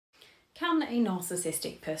Can a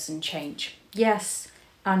narcissistic person change? Yes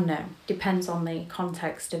and no. Depends on the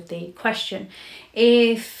context of the question.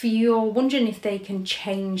 If you're wondering if they can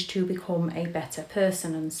change to become a better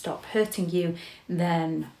person and stop hurting you,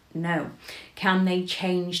 then no. Can they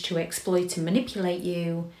change to exploit and manipulate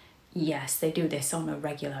you? Yes, they do this on a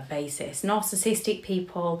regular basis. Narcissistic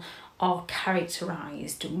people are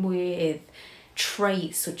characterised with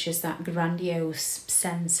traits such as that grandiose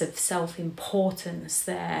sense of self-importance,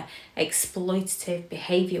 their exploitative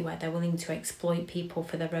behaviour where they're willing to exploit people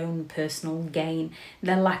for their own personal gain,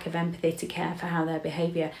 their lack of empathy to care for how their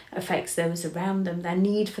behaviour affects those around them, their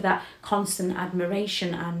need for that constant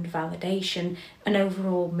admiration and validation, and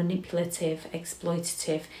overall manipulative,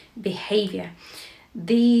 exploitative behaviour.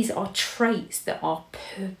 These are traits that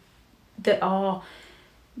are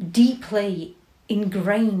deeply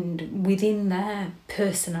ingrained within their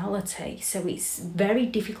personality, so it's very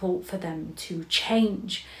difficult for them to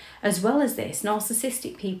change. As well as this,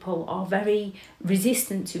 narcissistic people are very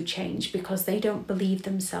resistant to change because they don't believe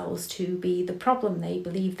themselves to be the problem. They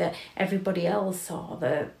believe that everybody else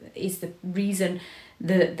is the reason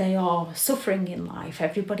that they are suffering in life.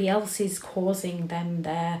 Everybody else is causing them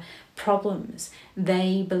their problems.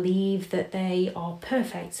 They believe that they are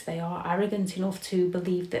perfect. They are arrogant enough to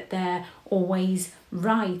believe that they're always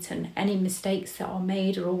right, and any mistakes that are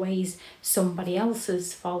made are always somebody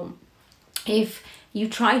else's fault. If you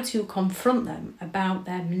try to confront them about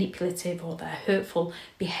their manipulative or their hurtful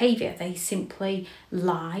behaviour, they simply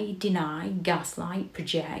lie, deny, gaslight,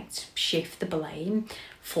 project, shift the blame,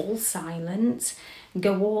 fall silent,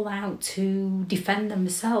 go all out to defend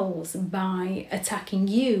themselves by attacking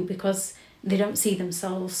you because they don't see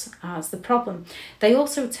themselves as the problem. They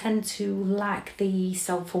also tend to lack the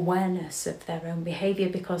self-awareness of their own behaviour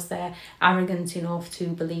because they're arrogant enough to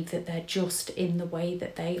believe that they're just in the way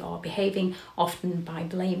that they are behaving, often by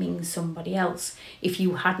blaming somebody else. If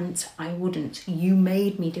you hadn't, I wouldn't. You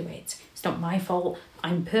made me do it. It's not my fault.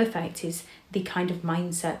 I'm perfect is the kind of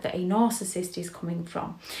mindset that a narcissist is coming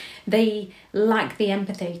from. They lack the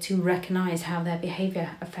empathy to recognise how their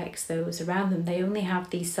behaviour affects those around them. They only have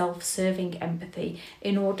the self-serving empathy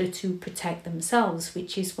in order to protect themselves,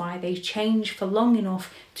 which is why they change for long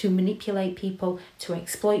enough to manipulate people, to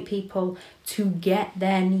exploit people, to get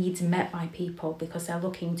their needs met by people, because they're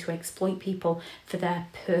looking to exploit people for their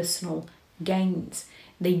personal gains.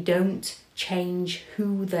 They don't change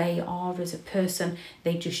who they are as a person,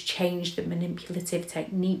 they just change the manipulative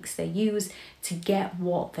techniques they use to get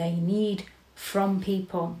what they need from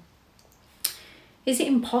people. Is it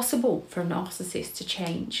impossible for a narcissist to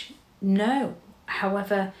change? No.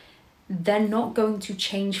 However, they're not going to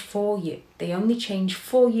change for you. They only change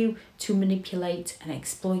for you to manipulate and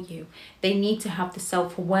exploit you. They need to have the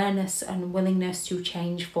self-awareness and willingness to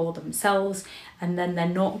change for themselves, and then they're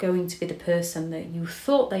not going to be the person that you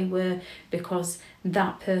thought they were, because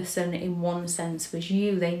that person in one sense was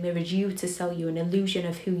you. They mirrored you to sell you an illusion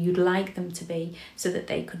of who you'd like them to be so that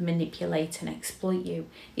they could manipulate and exploit you.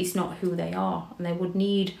 It's not who they are, and they would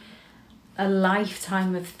need a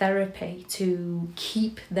lifetime of therapy to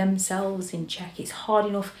keep themselves in check. It's hard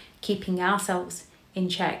enough keeping ourselves in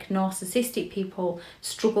check. Narcissistic people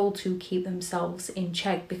struggle to keep themselves in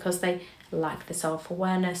check because they lack the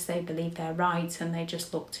self-awareness, they believe they're right, and they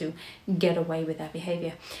just look to get away with their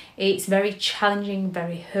behaviour. It's very challenging,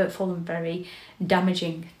 very hurtful, and very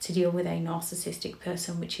damaging to deal with a narcissistic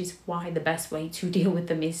person, which is why the best way to deal with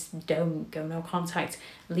them is don't go no contact.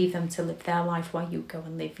 Leave them to live their life while you go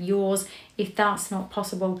and live yours. If that's not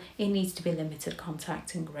possible, it needs to be limited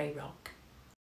contact and grey rock.